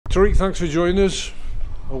Tariq, thanks for joining us.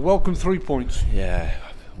 A welcome 3 points. Yeah,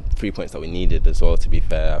 3 points that we needed as well, to be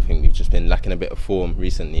fair. I think we've just been lacking a bit of form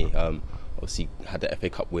recently. Obviously had the FA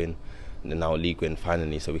Cup win and then now a league win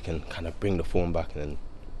finally, so we can kind of bring the form back and then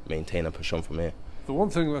maintain and push on from here. The one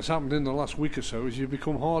thing that's happened in the last week or so is you've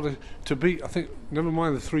become harder to beat. I think, never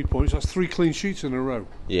mind the 3 points, that's 3 clean sheets in a row.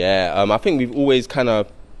 Yeah, I think we've always kind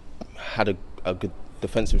of had a good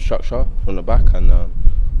defensive structure from the back, and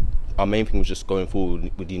our main thing was just going forward.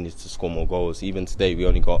 We needed to score more goals. Even today we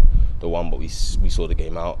only got the one, but we saw the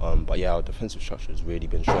game out. But yeah, our defensive structure has really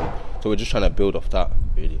been strong, so we're just trying to build off that,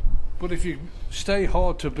 really. But if you stay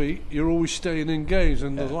hard to beat, you're always staying in games,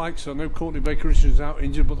 and the likes, I know Courtney Baker-Richards out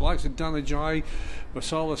injured, but the likes of Danajai,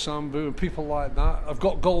 Masala Sambu and people like that have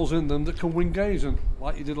got goals in them that can win games, and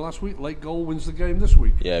like you did last week, late goal wins the game this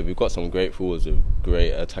week. Yeah, we've got some great forwards with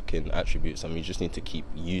great attacking attributes, and we just need to keep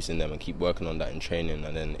using them and keep working on that in training,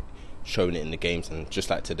 and then showing it in the games. And just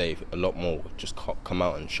like today, a lot more just come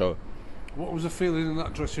out and show. What was the feeling in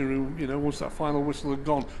that dressing room, once that final whistle had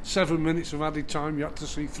gone? 7 minutes of added time you had to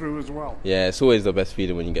see through as well. Yeah, it's always the best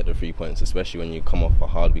feeling when you get the 3 points, especially when you come off a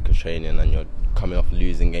hard week of training and you're coming off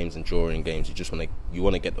losing games and drawing games. You just want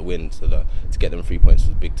to get the win, so to get them 3 points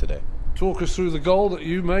was big today. Talk us through the goal that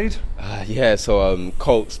you made. So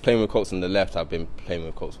Colts, playing with Colts on the left, I've been playing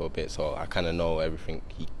with Colts for a bit, so I kind of know everything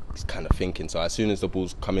he's kind of thinking. So as soon as the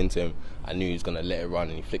ball's come into him, I knew he was going to let it run,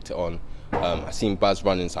 and he flicked it on. I seen Baz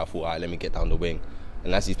running, so I thought, alright, let me get down the wing.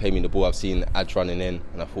 And as he's played me the ball, I've seen Adj running in,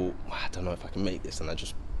 and I thought, I don't know if I can make this, and I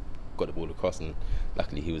just got the ball across, and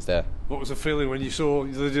luckily he was there. What was the feeling when you saw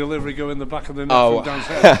the delivery go in the back of the net from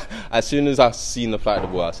downstairs? As soon as I seen the flight of the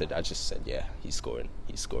ball, I just said, yeah, he's scoring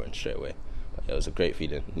straight away. But yeah, it was a great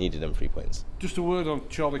feeling. Needed them 3 points. Just a word on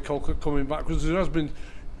Charlie Colchester coming back, because there has been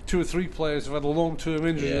 2 or 3 players have had a long-term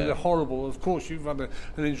injury, and they're horrible. Of course, you've had an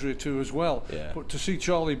injury or 2 as well. Yeah. But to see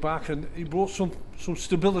Charlie back, and he brought some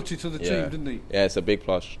stability to the team, didn't he? Yeah, it's a big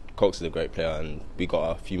plus. Cox is a great player, and we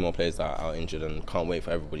got a few more players that are out injured, and can't wait for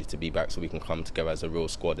everybody to be back so we can come together as a real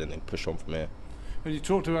squad and then push on from here. And you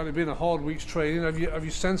talked about it being a hard week's training. Have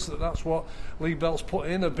you sensed that that's what Lee Bell's put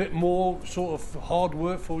in, a bit more sort of hard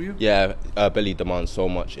work for you? Yeah, Belly demands so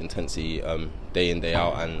much intensity day in, day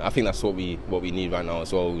out, and I think that's what we need right now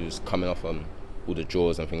as well. We're just coming off all the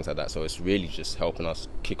draws and things like that, so it's really just helping us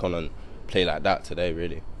kick on and play like that today,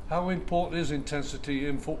 really. How important is intensity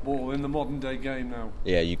in football in the modern day game now?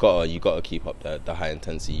 Yeah, you gotta keep up the high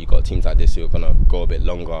intensity. You got teams like this who are gonna go a bit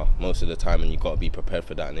longer most of the time, and you gotta be prepared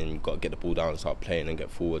for that. And then you gotta get the ball down and start playing and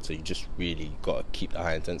get forward. So you just really gotta keep the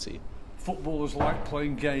high intensity. Footballers like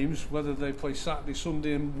playing games, whether they play Saturday,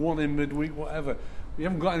 Sunday, and one in midweek, whatever. You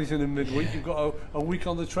haven't got anything in midweek. You've got a week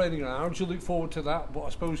on the training ground. How do you look forward to that? But I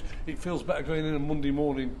suppose it feels better going in on Monday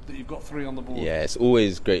morning that you've got 3 on the board. Yeah, it's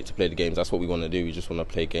always great to play the games. That's what we want to do. We just want to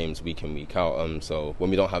play games week in, week out. So when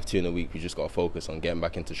we don't have 2 in a week, we just got to focus on getting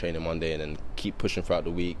back into training Monday and then keep pushing throughout the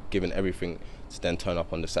week, giving everything to then turn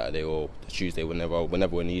up on the Saturday or the Tuesday whenever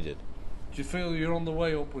we're needed. Do you feel you're on the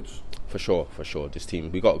way upwards? For sure. This team,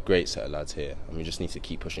 we got a great set of lads here, and we just need to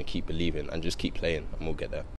keep pushing, keep believing, and just keep playing, and we'll get there.